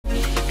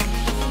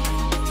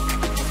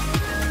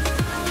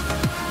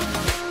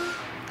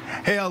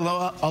Hey,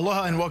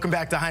 aloha, and welcome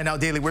back to High Now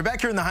Daily. We're back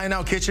here in the High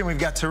Now kitchen. We've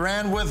got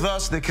Turhan with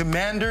us, the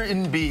commander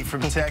in beef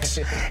from TEX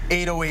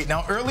 808.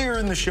 Now, earlier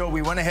in the show,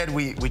 we went ahead,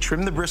 we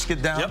trimmed the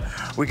brisket down.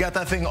 Yep. We got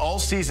that thing all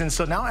seasoned.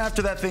 So now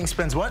after that thing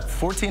spends, what,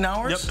 14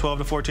 hours? Yep, 12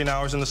 to 14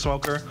 hours in the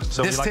smoker.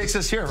 So this takes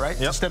us here, right?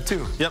 Yep. Step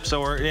 2. Yep,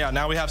 so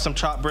now we have some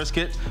chopped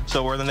brisket.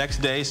 So we're the next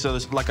day. So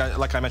this, like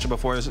I mentioned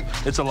before,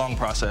 it's a long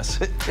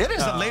process. It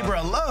is a labor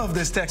of love,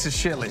 this Texas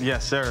chili.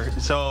 Yes, sir.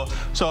 So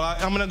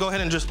I'm going to go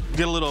ahead and just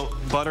get a little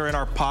butter in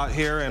our pot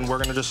here, and we're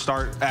going to just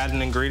start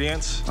adding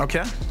ingredients.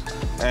 Okay.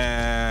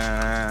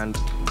 And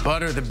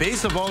butter, the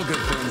base of all good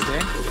things,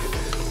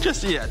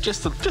 eh?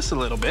 Just a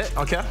little bit.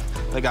 Okay.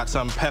 I got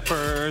some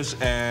peppers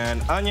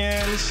and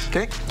onions.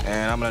 Okay.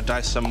 And I'm going to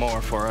dice some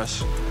more for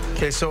us.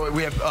 Okay, so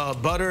we have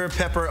butter,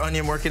 pepper,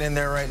 onion working in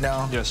there right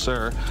now. Yes,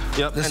 sir.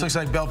 Yep. This looks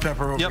like bell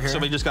pepper over here. Yep, so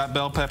we just got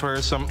bell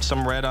peppers,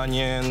 some red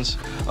onions,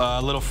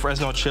 little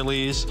Fresno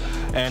chilies.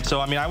 And so,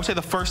 I would say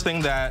the first thing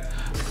that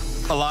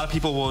a lot of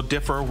people will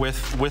differ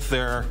with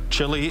their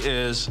chili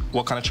is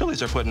what kind of chilies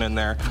they're putting in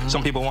there.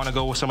 Some people want to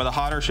go with some of the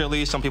hotter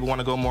chilies. Some people want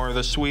to go more of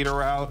the sweeter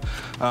route.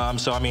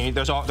 So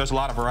there's a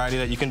lot of variety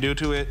that you can do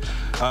to it.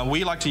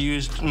 We like to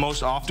use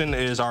most often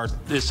is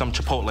some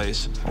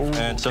chipotles. Ooh,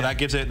 and so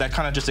that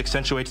kind of just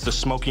accentuates the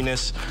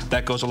smokiness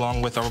that goes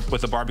along with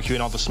the barbecue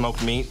and all the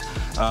smoked meat.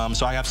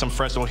 So I have some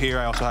Fresno here.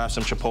 I also have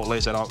some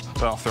chipotles that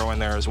I'll throw in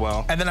there as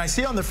well. And then I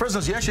see on the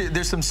Fresnos,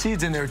 there's some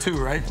seeds in there too,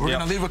 right? We're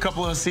gonna leave a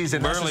couple of seeds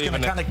in there. That's just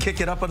gonna kind of kick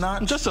it up a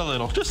notch? Just a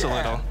little, a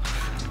little.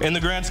 In the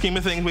grand scheme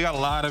of things, we got a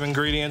lot of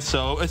ingredients,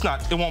 so it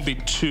won't be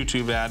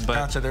too bad. But,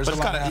 gotcha, there's a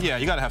lot.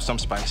 You gotta have some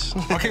spice.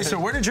 Okay, so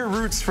where did your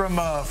roots from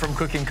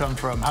cooking come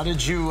from? How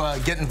did you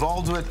get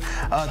involved with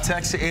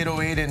TEX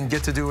 808 and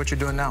get to do what you're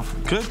doing now?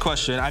 Good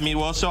question.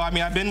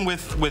 I've been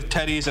with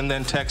Teddy's and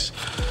then TEX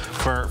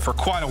for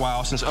quite a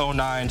while, since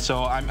 '09.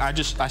 So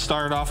I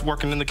started off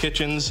working in the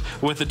kitchens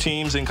with the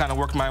teams and kind of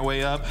worked my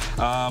way up.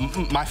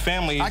 My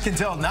family. I can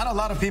tell not a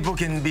lot of people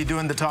can be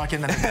doing the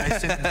talking and the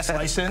dicing and the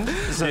slicing.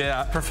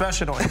 It's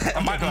professional.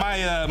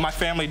 My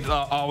family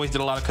always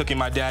did a lot of cooking.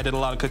 My dad did a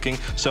lot of cooking.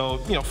 So,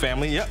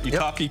 family, you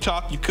talk, you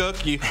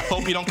cook, you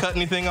hope you don't cut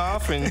anything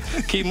off, and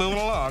keep moving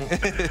along.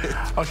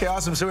 Okay,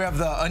 awesome. So we have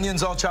the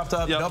onions all chopped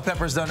up, bell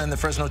peppers done, and the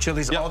Fresno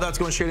chilies. All that's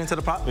going straight into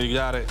the pot? You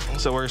got it.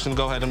 So we're just going to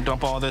go ahead and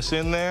dump all this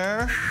in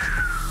there.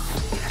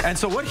 And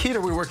so what heat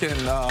are we working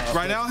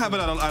right now? I have it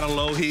at a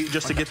low heat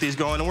just to get these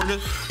going, and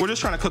we're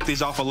just trying to cook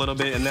these off a little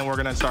bit, and then we're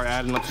going to start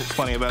adding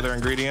plenty of other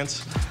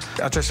ingredients.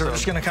 Gotcha, so we're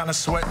just going to kind of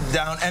sweat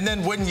down. And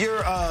then when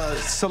you're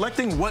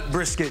selecting what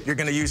brisket you're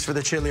going to use for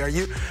the chili, are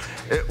you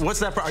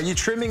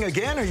trimming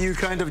again, or are you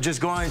kind of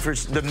just going for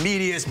the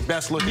meatiest,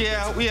 best looking?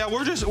 Yeah,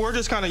 we're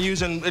just kind of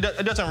using,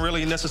 it doesn't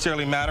really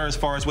necessarily matter as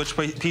far as which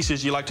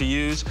pieces you like to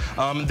use.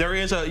 There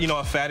is a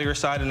fattier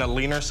side and a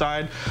leaner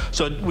side,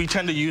 so we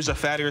tend to use a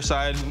fattier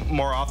side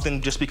more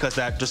often just because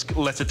that just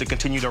lets it to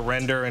continue to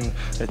render and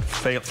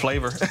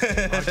flavor.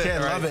 Okay, I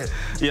love it.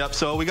 Yep,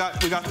 so we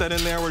got that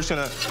in there. We're just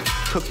going to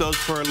cook those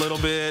for a little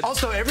bit.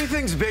 Also,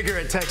 everything's bigger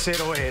at TEX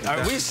 808.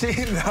 Are we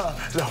seeing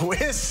the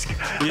whisk,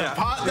 the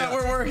pot that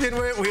we're working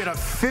with? We had a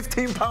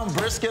 15-pound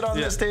brisket on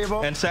this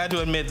table. And sad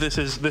to admit, this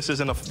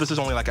is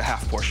only like a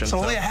half portion. It's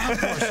only a half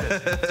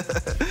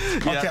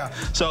portion. Okay.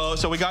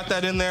 So we got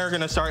that in there. We're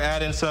gonna start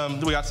adding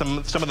we got some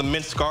of the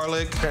minced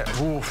garlic. Okay.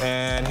 Oof.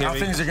 And now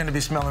things are gonna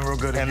be smelling real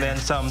good. And then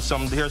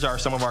here's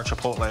some of our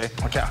chipotle.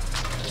 Okay.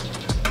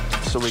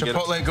 So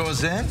chipotle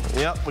goes in.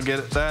 Yep, we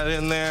get that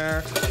in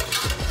there.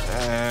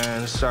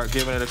 And start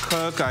giving it a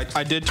cook.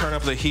 I did turn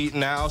up the heat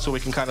now, so we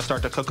can kind of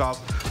start to cook off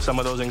some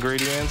of those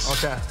ingredients.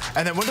 Okay.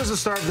 And then when does the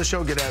start of the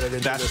show get added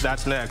into this?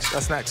 That's next.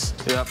 That's next.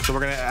 Yep. So we're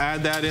gonna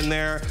add that in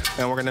there,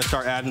 and we're gonna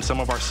start adding some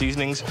of our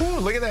seasonings. Ooh,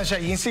 look at that,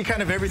 Chef. You can see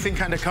kind of everything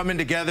kind of coming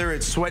together.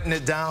 It's sweating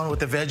it down with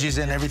the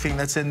veggies and everything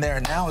that's in there.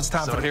 And now it's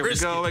time for the brisket.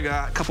 So here we go. We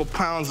got a couple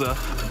pounds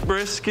of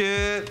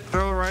brisket.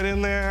 Throw it right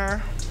in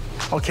there.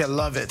 Okay,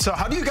 love it. So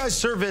how do you guys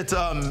serve it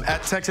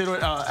at TEX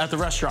 808 at the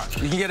restaurant?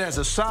 You can get it as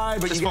a side,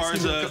 but as far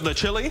as the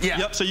chili? Yeah.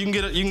 Yep. So you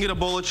can get a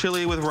bowl of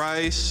chili with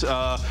rice.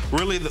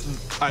 Really,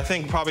 I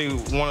think probably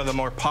one of the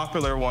more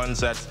popular ones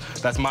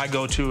that's my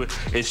go-to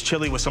is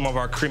chili with some of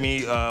our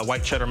creamy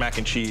white cheddar mac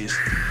and cheese.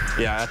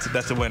 Yeah,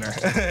 that's a winner.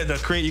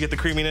 You get the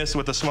creaminess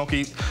with the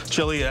smoky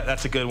chili.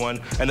 That's a good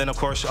one. And then of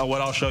course,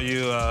 what I'll show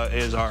you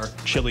is our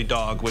chili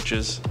dog, which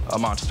is a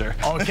monster.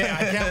 Okay,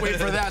 I can't wait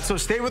for that. So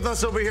stay with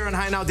us over here on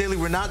High Now Daily.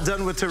 We're not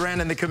done with Turhan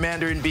and the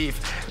Commander in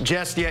Beef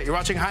just yet. You're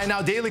watching High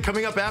Now Daily.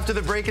 Coming up after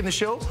the break in the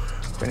show,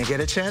 we're going to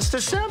get a chance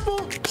to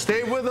sample.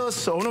 Stay with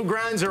us. Ono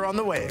grinds are on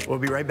the way. We'll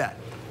be right back.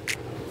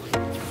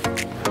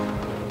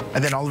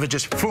 And then all of it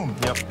just boom.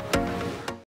 Yep.